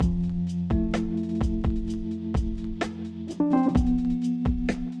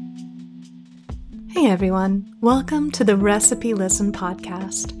Hey everyone, welcome to the Recipe Listen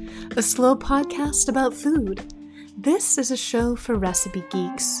podcast, a slow podcast about food. This is a show for recipe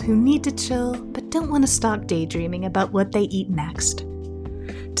geeks who need to chill but don't want to stop daydreaming about what they eat next.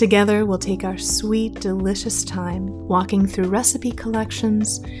 Together, we'll take our sweet, delicious time walking through recipe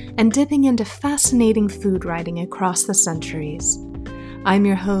collections and dipping into fascinating food writing across the centuries. I'm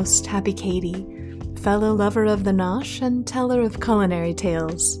your host, Happy Katie, fellow lover of the nosh and teller of culinary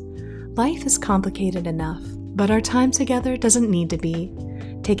tales. Life is complicated enough, but our time together doesn't need to be.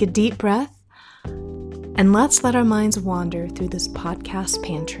 Take a deep breath, and let's let our minds wander through this podcast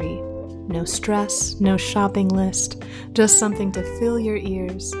pantry. No stress, no shopping list, just something to fill your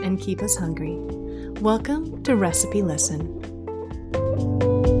ears and keep us hungry. Welcome to Recipe Listen.